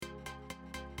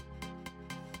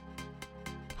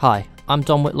Hi, I'm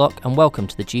Dom Whitlock and welcome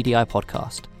to the GDI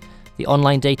podcast, the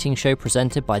online dating show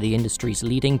presented by the industry's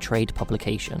leading trade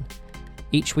publication.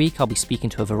 Each week I'll be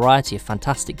speaking to a variety of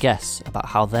fantastic guests about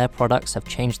how their products have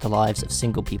changed the lives of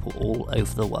single people all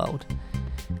over the world.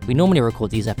 We normally record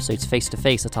these episodes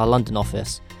face-to-face at our London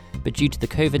office, but due to the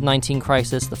COVID-19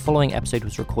 crisis, the following episode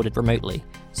was recorded remotely,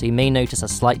 so you may notice a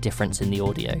slight difference in the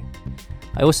audio.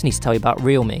 I also need to tell you about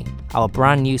RealMe, our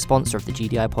brand new sponsor of the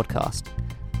GDI podcast.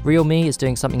 RealMe is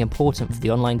doing something important for the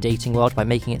online dating world by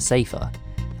making it safer,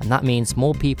 and that means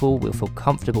more people will feel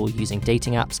comfortable using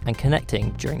dating apps and connecting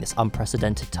during this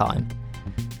unprecedented time.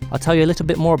 I'll tell you a little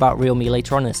bit more about RealMe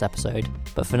later on in this episode,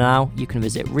 but for now, you can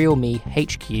visit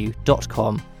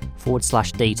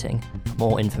realmehq.com/dating for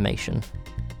more information.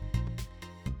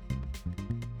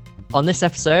 On this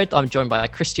episode, I'm joined by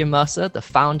Christian Mercer, the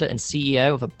founder and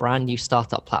CEO of a brand new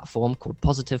startup platform called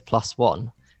Positive Plus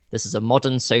One. This is a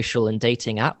modern social and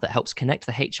dating app that helps connect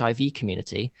the HIV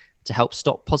community to help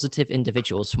stop positive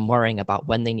individuals from worrying about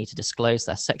when they need to disclose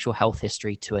their sexual health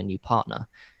history to a new partner.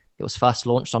 It was first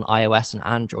launched on iOS and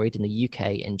Android in the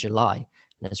UK in July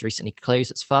and has recently closed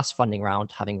its first funding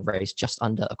round, having raised just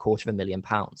under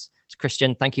 £250,000. So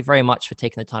Christian, thank you very much for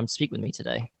taking the time to speak with me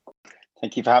today.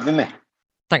 Thank you for having me.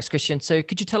 Thanks, Christian. So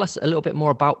could you tell us a little bit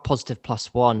more about Positive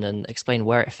Plus One and explain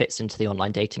where it fits into the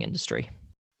online dating industry?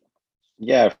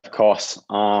 Yeah, of course.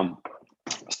 Positive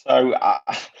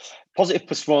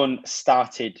Plus One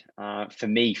started for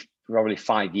me probably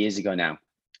 5 years ago now.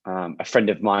 A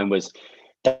friend of mine was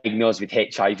diagnosed with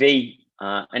HIV,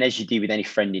 and as you do with any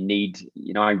friend in need,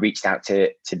 I reached out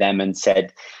to them and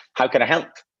said, "How can I help?"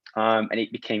 And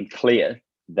it became clear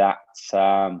that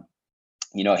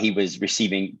he was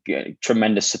receiving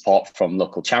tremendous support from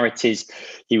local charities.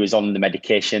 He was on the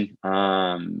medication,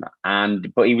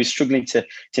 but he was struggling to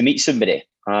meet somebody.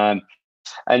 So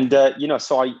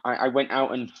I went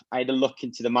out and I had a look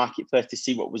into the marketplace to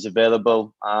see what was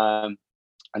available, and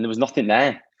there was nothing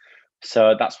there.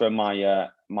 So that's where my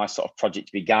sort of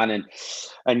project began,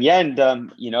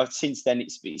 since then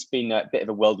it's been a bit of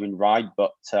a whirlwind ride,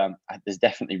 but there's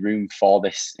definitely room for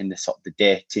this in the sort of the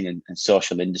dating and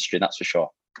social industry, that's for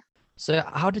sure. So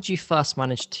how did you first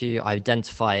manage to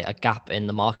identify a gap in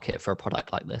the market for a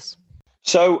product like this?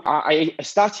 So I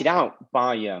started out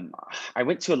by I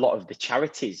went to a lot of the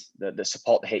charities that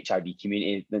support the HIV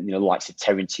community, the likes of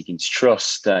Terence Higgins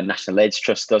Trust, National AIDS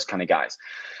Trust, those kind of guys.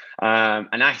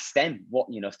 And asked them what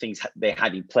things they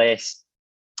had in place.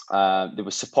 There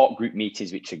were support group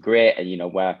meetings, which are great,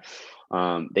 and where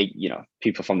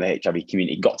people from the HIV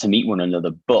community got to meet one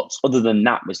another. But other than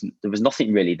that, there was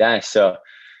nothing really there. So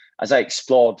as I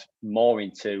explored more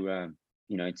into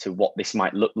what this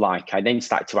might look like, I then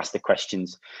started to ask the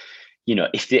questions.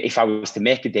 If I was to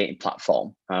make a dating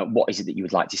platform, what is it that you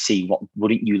would like to see? What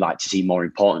wouldn't you like to see? More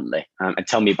importantly, and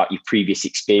tell me about your previous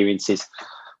experiences.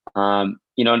 And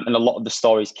a lot of the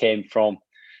stories came from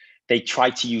they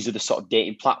tried to use other sort of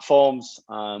dating platforms,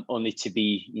 only to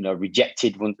be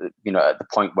rejected when at the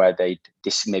point where they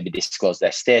maybe disclose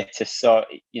their status. So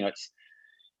it's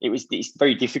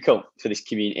very difficult for this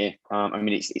community.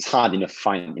 It's hard enough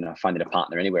finding a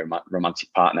partner anywhere, a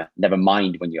romantic partner. Never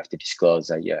mind when you have to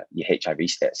disclose your HIV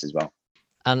status as well.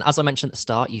 And as I mentioned at the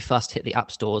start, you first hit the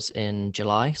app stores in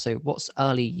July. So what's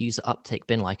early user uptake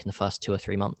been like in the first 2 or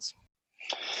 3 months?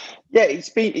 Yeah, it's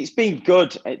been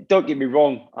good. Don't get me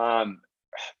wrong.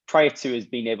 Prior to us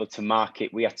being able to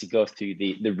market, we had to go through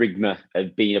the rigmarole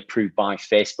of being approved by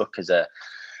Facebook as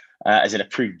an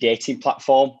approved dating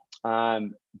platform.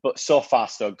 But so far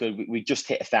so good. We just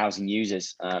hit 1,000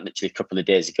 users literally a couple of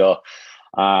days ago,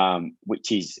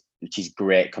 which is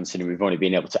great considering we've only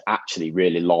been able to actually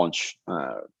really launch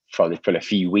for a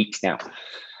few weeks now.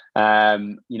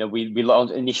 We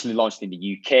initially launched in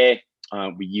the UK.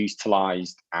 We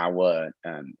utilised our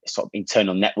sort of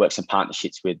internal networks and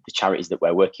partnerships with the charities that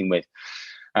we're working with,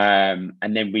 and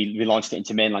then we launched it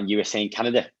into mainland USA and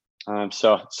Canada.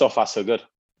 So far so good.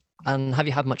 And have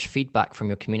you had much feedback from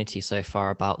your community so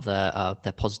far about their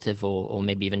positive or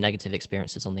maybe even negative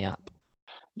experiences on the app?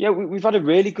 Yeah, we've had a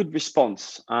really good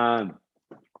response.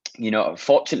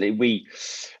 Fortunately, we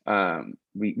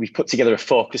put together a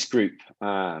focus group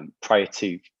prior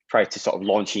to sort of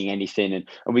launching anything, and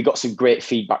we got some great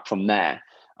feedback from there.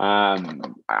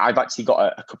 I've actually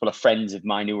got a couple of friends of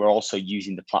mine who are also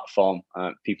using the platform,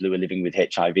 people who are living with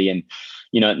HIV, and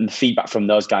and the feedback from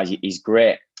those guys is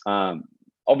great.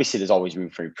 Obviously, there's always room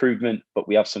for improvement, but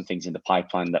we have some things in the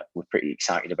pipeline that we're pretty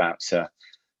excited about. So,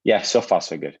 yeah, so far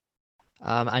so good.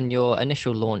 And your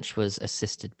initial launch was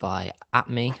assisted by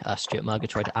AppMe, Stuart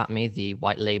Murgatroyd at AppMe, the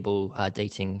white label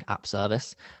dating app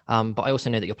service. But I also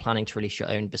know that you're planning to release your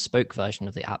own bespoke version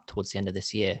of the app towards the end of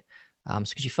this year.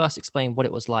 So could you first explain what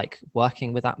it was like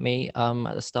working with AppMe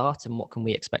at the start, and what can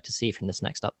we expect to see from this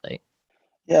next update?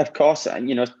 Yeah, of course.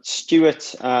 And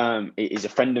Stuart is a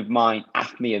friend of mine.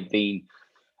 AppMe have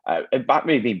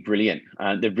been brilliant.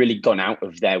 They've really gone out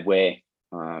of their way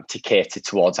to cater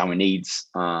towards our needs.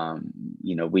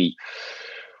 We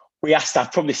asked,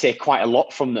 I'd probably say, quite a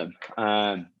lot from them.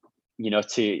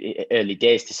 To early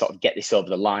days to sort of get this over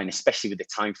the line, especially with the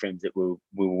timeframes that we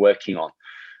were working on.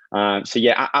 So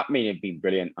yeah, AppMe have been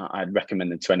brilliant. I'd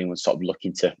recommend them to anyone sort of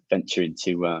looking to venture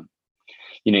into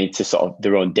into sort of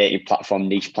their own dating platform,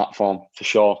 niche platform for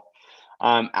sure.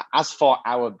 As for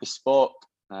our bespoke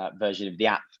version of the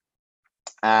app,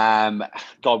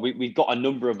 we've got a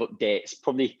number of updates.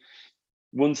 Probably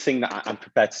one thing that I'm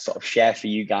prepared to sort of share for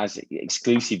you guys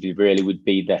exclusively really would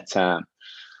be that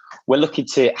we're looking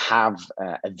to have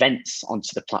events onto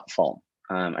the platform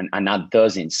and add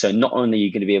those in. So not only are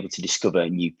you going to be able to discover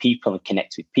new people and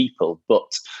connect with people,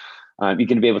 but you're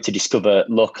going to be able to discover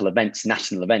local events,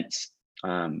 national events.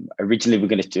 Initially we're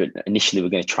going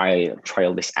to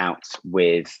trial this out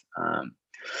with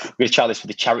we're going to trial this with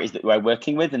the charities that we're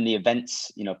working with, and the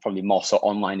events, probably more so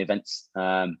online events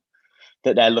that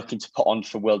they're looking to put on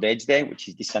for World AIDS Day, which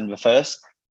is December 1st.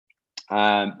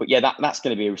 But yeah, that's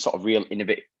going to be a sort of real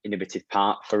innovative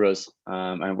part for us,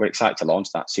 and we're excited to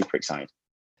launch that. Super excited.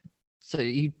 So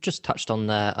you just touched on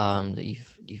there that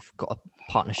you've got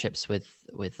partnerships with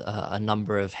a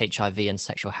number of HIV and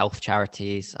sexual health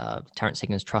charities, Terence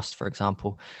Higgins Trust, for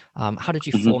example. How did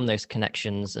you form those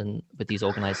connections and with these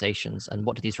organizations, and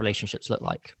what do these relationships look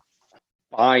like?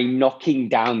 By knocking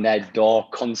down their door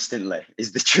constantly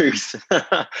is the truth.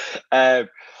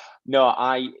 No,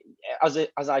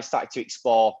 as I started to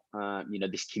explore,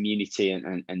 this community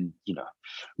and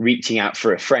reaching out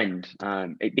for a friend,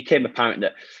 it became apparent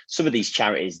that some of these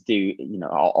charities do,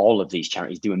 all of these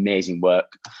charities do amazing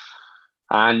work.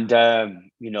 And,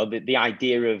 the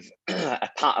idea of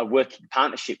a working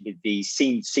partnership with these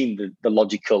seemed the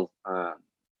logical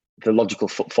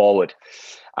foot forward.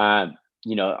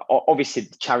 Obviously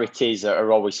the charities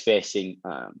are always facing,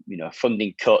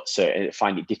 funding cuts,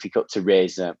 find it difficult to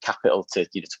raise capital to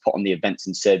put on the events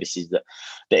and services that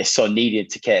are so needed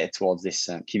to cater towards this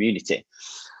community.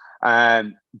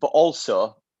 But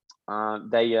also,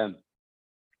 they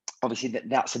obviously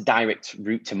that's a direct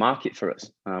route to market for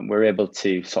us. We're able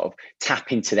to sort of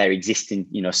tap into their existing,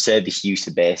 service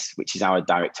user base, which is our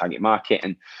direct target market,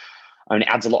 and it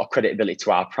adds a lot of credibility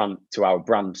to our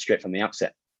brand straight from the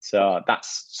outset. So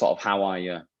that's sort of how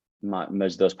I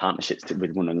merge those partnerships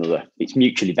with one another. It's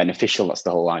mutually beneficial. That's the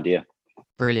whole idea.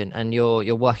 Brilliant. And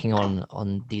you're working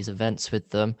on these events with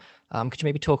them. Could you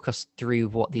maybe talk us through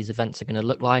what these events are going to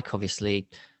look like? Obviously,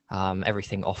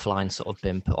 everything offline sort of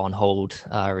been put on hold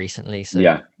recently. So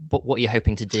yeah, what are you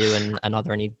hoping to do, and are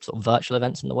there any sort of virtual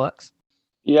events in the works?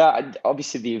 Yeah,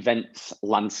 obviously the events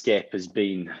landscape has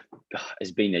been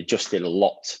adjusted a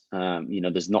lot.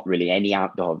 There's not really any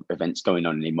outdoor events going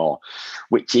on anymore,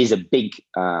 which is a big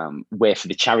way for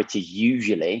the charities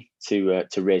usually to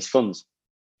raise funds.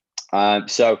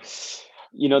 So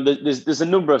there's a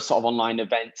number of sort of online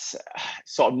events.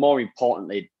 Sort of more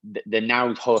importantly, they're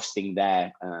now hosting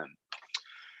their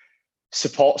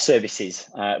support services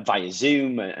via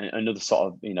Zoom and other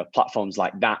sort of platforms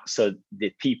like that, so the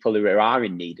people who are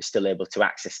in need are still able to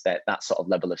access that sort of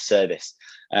level of service,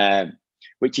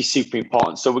 which is super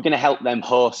important. So we're going to help them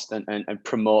host and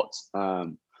promote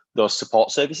those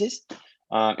support services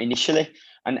initially,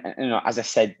 and as I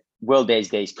said, World AIDS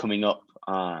Day is coming up.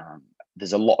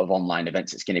 There's a lot of online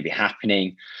events that's going to be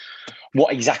happening.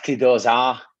 What exactly those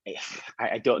are,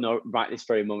 I don't know right this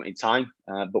very moment in time,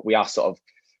 but we're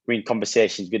in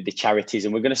conversations with the charities,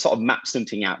 and we're going to sort of map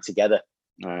something out together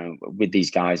with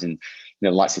these guys, and the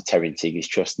likes of Terence Higgins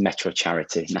Trust, Metro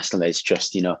Charity, National AIDS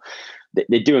Trust.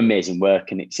 They do amazing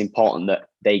work, and it's important that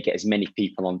they get as many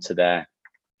people onto their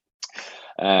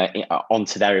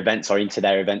events or into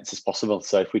their events as possible.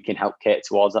 So if we can help cater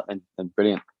towards that, then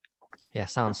brilliant. Yeah,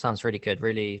 sounds really good.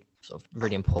 Really sort of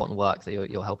really important work that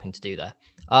you're helping to do there.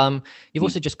 You've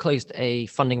also just closed a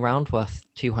funding round worth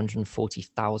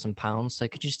 £240,000. So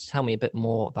could you just tell me a bit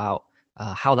more about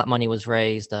how that money was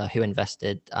raised, who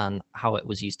invested, and how it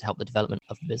was used to help the development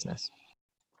of the business?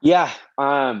 Yeah.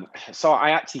 So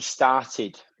I actually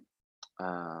started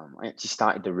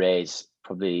the raise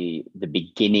probably the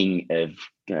beginning of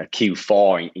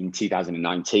Q4 in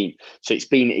 2019. So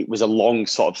it was a long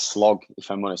sort of slog,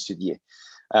 if I'm honest with you.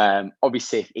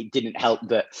 Obviously, it didn't help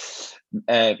that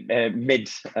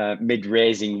mid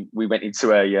raising, we went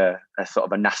into a sort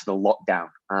of a national lockdown,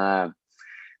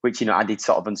 which added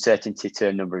sort of uncertainty to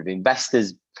a number of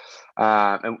investors,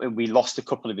 and we lost a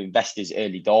couple of investors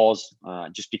early doors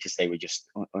just because they were just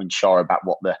unsure about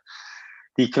what the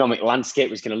economic landscape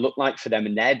was going to look like for them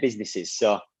and their businesses.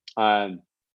 So I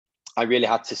really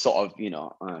had to sort of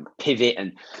pivot,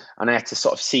 and I had to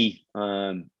sort of see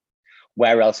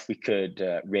where else we could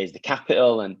raise the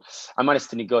capital, and I managed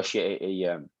to negotiate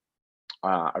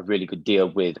a really good deal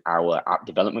with our app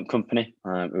development company,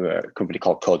 a company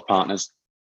called Code Partners,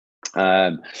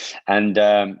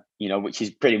 which is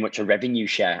pretty much a revenue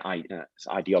share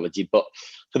ideology. But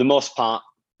for the most part,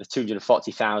 the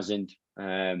 240,000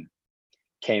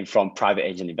 came from private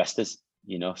angel investors,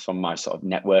 from my sort of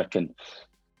network and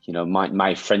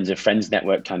my friends of friends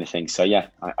network kind of thing. So yeah,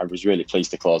 I was really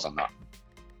pleased to close on that.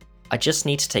 I just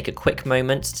need to take a quick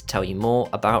moment to tell you more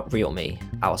about RealMe,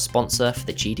 our sponsor for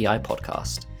the GDI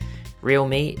podcast.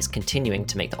 RealMe is continuing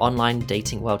to make the online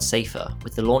dating world safer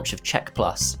with the launch of Check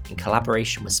Plus in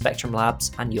collaboration with Spectrum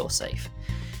Labs and YourSafe.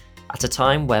 At a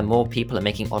time where more people are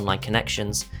making online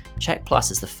connections, Check Plus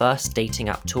is the first dating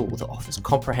app tool that offers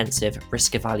comprehensive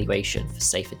risk evaluation for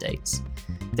safer dates.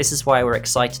 This is why we're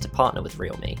excited to partner with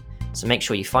RealMe, so make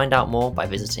sure you find out more by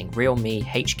visiting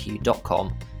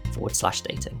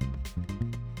realmehq.com/dating.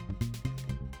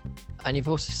 And you've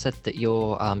also said that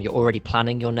you're already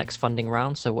planning your next funding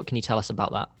round. So what can you tell us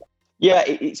about that? Yeah,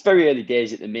 it's very early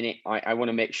days at the minute. I want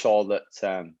to make sure that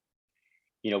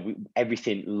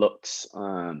everything looks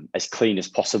as clean as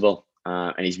possible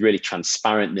and is really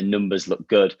transparent. The numbers look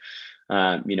good.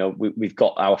 We've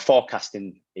got our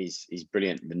forecasting is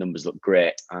brilliant. The numbers look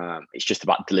great. It's just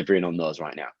about delivering on those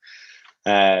right now.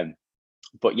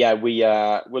 But yeah,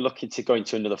 we're looking to go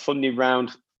into another funding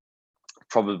round,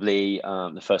 probably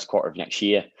the first quarter of next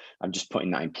year. I'm just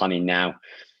putting that in planning now.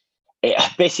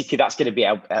 Basically, that's going to be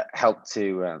help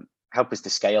us to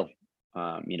scale.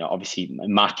 Obviously,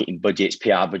 marketing budgets,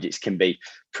 PR budgets can be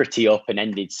pretty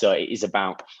open-ended. So it is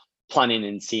about planning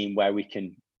and seeing where we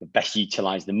can best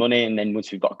utilize the money. And then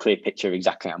once we've got a clear picture of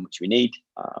exactly how much we need,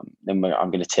 then I'm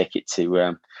going to take it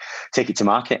to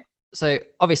market. So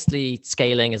obviously,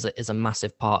 scaling is a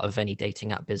massive part of any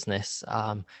dating app business.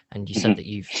 And you said that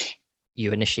you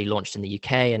initially launched in the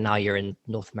UK and now you're in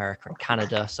North America and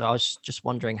Canada. So I was just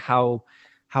wondering how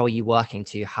are you working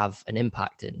to have an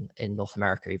impact in North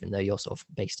America, even though you're sort of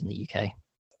based in the UK?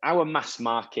 Our mass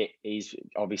market is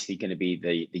obviously going to be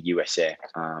the USA.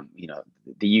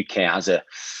 The UK has a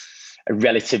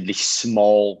relatively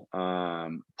small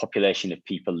population of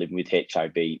people living with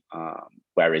HIV,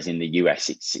 whereas in the US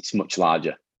it's much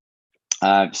larger.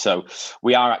 So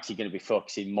we are actually going to be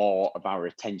focusing more of our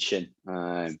attention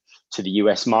to the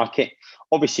US market.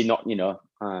 Obviously, not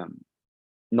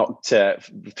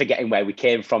forgetting where we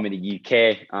came from in the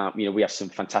UK. We have some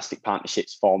fantastic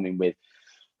partnerships forming with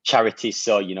charities.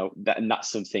 So that's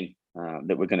something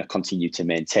that we're going to continue to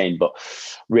maintain. But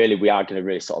really, we are going to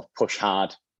really sort of push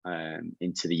hard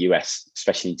into the US,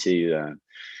 especially into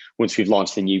once we've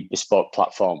launched the new bespoke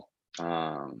platform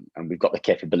and we've got the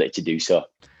capability to do so.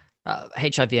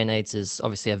 HIV and AIDS is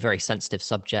obviously a very sensitive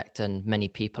subject, and many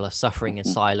people are suffering in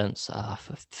silence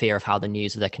for fear of how the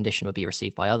news of their condition will be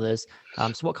received by others.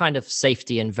 So what kind of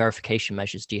safety and verification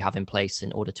measures do you have in place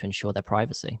in order to ensure their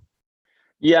privacy?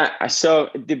 Yeah, so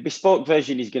the bespoke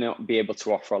version is going to be able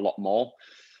to offer a lot more.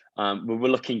 We're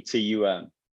looking to use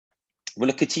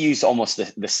almost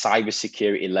the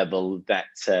cybersecurity level that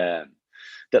the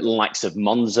likes of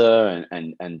Monzo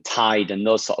and Tide and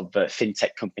those sort of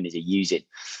fintech companies are using.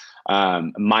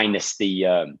 Minus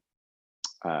people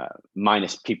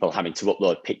having to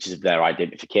upload pictures of their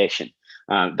identification.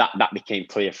 That became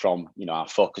clear from our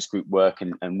focus group work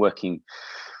and working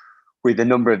with a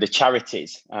number of the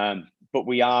charities. But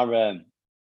we have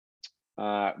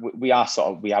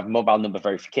mobile number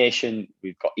verification,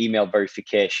 we've got email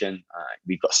verification,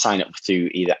 we've got sign up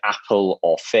to either Apple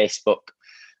or Facebook,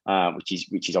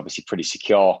 which is obviously pretty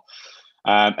secure.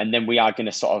 And then we are going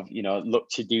to sort of look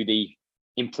to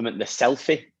implement the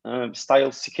selfie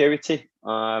style security,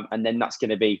 and then we're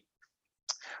going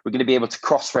to be able to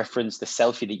cross-reference the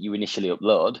selfie that you initially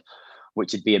upload,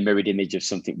 which would be a mirrored image of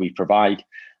something we provide,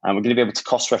 and we're going to be able to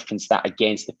cross-reference that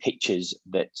against the pictures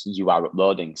that you are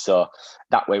uploading. So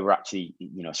that way, we're actually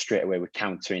straight away we're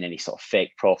countering any sort of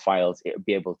fake profiles. It'll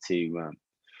be able to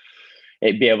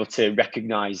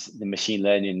recognize the machine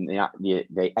learning,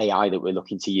 the AI that we're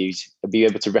looking to use. It'll be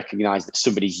able to recognize that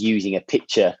somebody's using a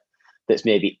picture that's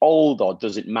maybe old or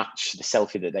doesn't match the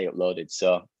selfie that they uploaded.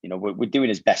 So, we're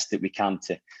doing as best that we can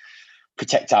to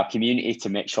protect our community, to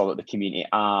make sure that the community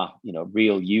are,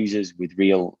 real users with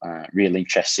real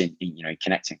interests in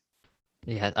connecting.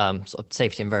 Yeah, sort of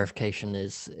safety and verification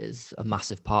is a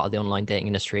massive part of the online dating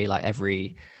industry. Like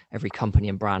every company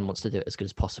and brand wants to do it as good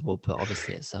as possible, but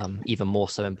obviously it's even more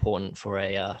so important for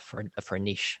a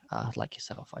niche like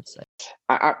yourself, I'd say.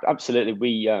 Absolutely,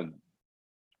 we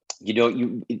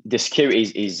the security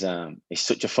is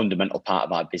such a fundamental part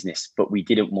of our business, but we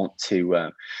didn't want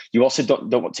to. You also don't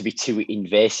want to be too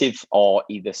invasive or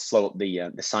either slow up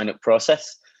the sign up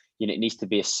process. It needs to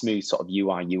be a smooth sort of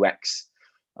UI UX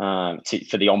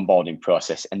for the onboarding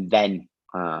process, and then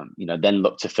then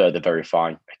look to further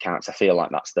verify accounts. I feel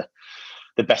like that's the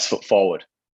best foot forward,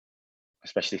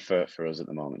 especially for us at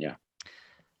the moment. Yeah.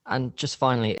 And just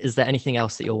finally, is there anything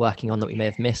else that you're working on that we may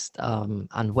have missed?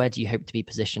 And where do you hope to be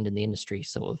positioned in the industry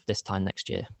sort of this time next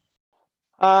year?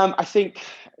 I think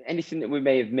anything that we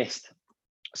may have missed.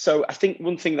 So I think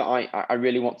one thing that I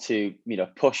really want to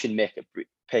push and make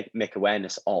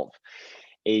awareness of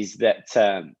is that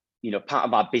part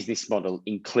of our business model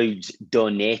includes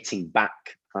donating back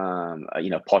a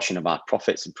portion of our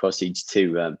profits and proceeds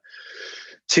to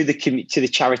the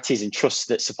charities and trusts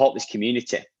that support this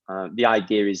community. The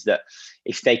idea is that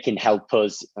if they can help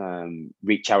us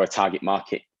reach our target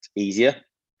market easier,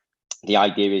 the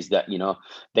idea is that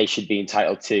they should be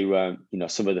entitled to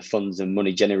some of the funds and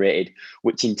money generated,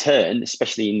 which in turn,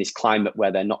 especially in this climate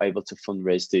where they're not able to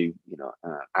fundraise to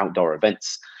outdoor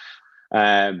events,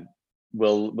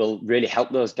 will really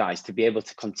help those guys to be able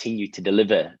to continue to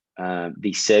deliver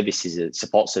these services,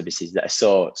 support services that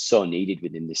are so needed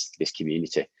within this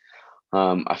community.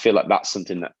 I feel like that's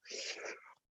something that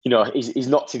is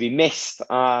not to be missed.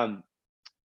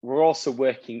 We're also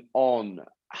working on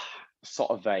sort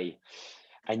of a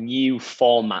new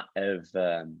format of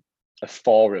a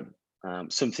forum.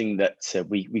 Something that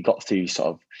we got through sort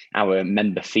of our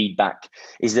member feedback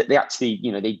is that they actually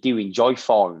they do enjoy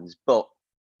forums, but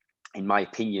in my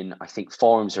opinion, I think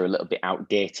forums are a little bit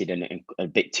outdated and a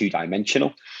bit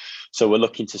two-dimensional. So we're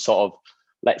looking to sort of,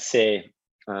 let's say,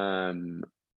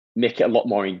 make it a lot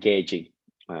more engaging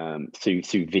through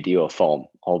video form,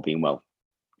 all being well.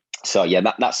 So yeah,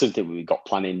 that's something we've got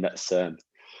planning that's that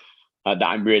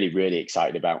I'm really, really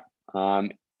excited about.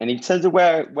 And in terms of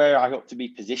where I hope to be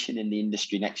positioned in the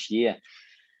industry next year,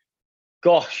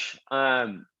 gosh,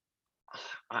 I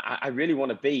really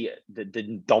want to be the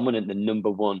dominant, the number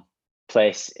one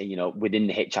place, within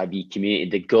the HIV community,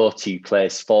 the go-to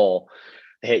place for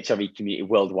the HIV community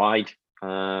worldwide,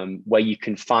 where you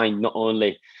can find not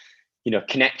only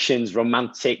connections,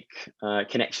 romantic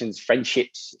connections,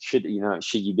 friendships, should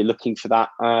you be looking for that,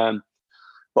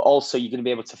 but also you're going to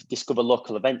be able to discover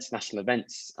local events, national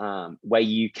events, where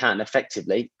you can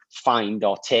effectively find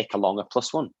or take along a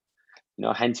 +1,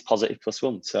 hence positive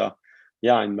 +1. So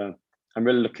yeah, I'm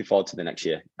really looking forward to the next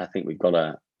year. I think we've got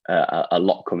a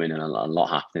lot coming and a lot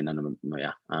happening, and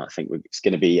I think it's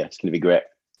going to be great.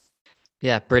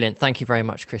 Yeah, brilliant. Thank you very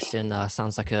much, Christian.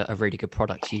 Sounds like a really good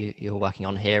product you're working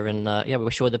on here, and we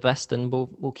wish you all the best, and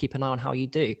we'll keep an eye on how you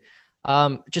do.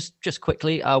 Just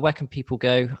quickly, where can people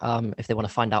go if they want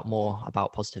to find out more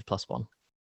about Positive +1?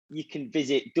 You can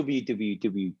visit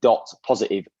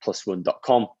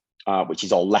www.positiveplus1.com, which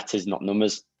is all letters, not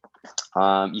numbers.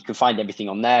 You can find everything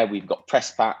on there. We've got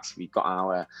press packs, we've got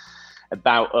our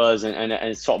about us,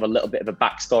 and sort of a little bit of a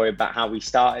backstory about how we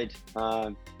started.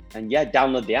 And yeah,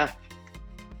 download the app.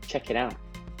 Check it out.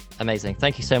 Amazing.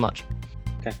 Thank you so much.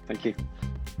 Okay, thank you.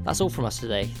 That's all from us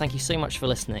today. Thank you so much for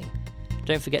listening.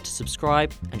 Don't forget to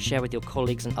subscribe and share with your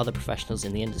colleagues and other professionals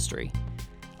in the industry.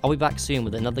 I'll be back soon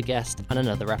with another guest and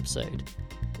another episode.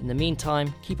 In the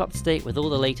meantime, keep up to date with all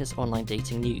the latest online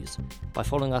dating news by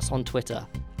following us on Twitter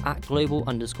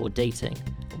 @global_dating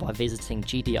or by visiting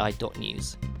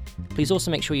gdi.news. Please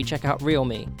also make sure you check out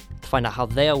RealMe to find out how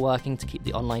they are working to keep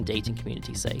the online dating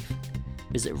community safe.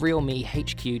 Visit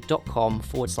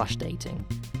realmehq.com/dating.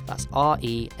 That's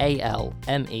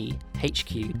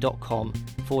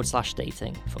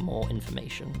REALMEHQ.com/dating for more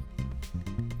information.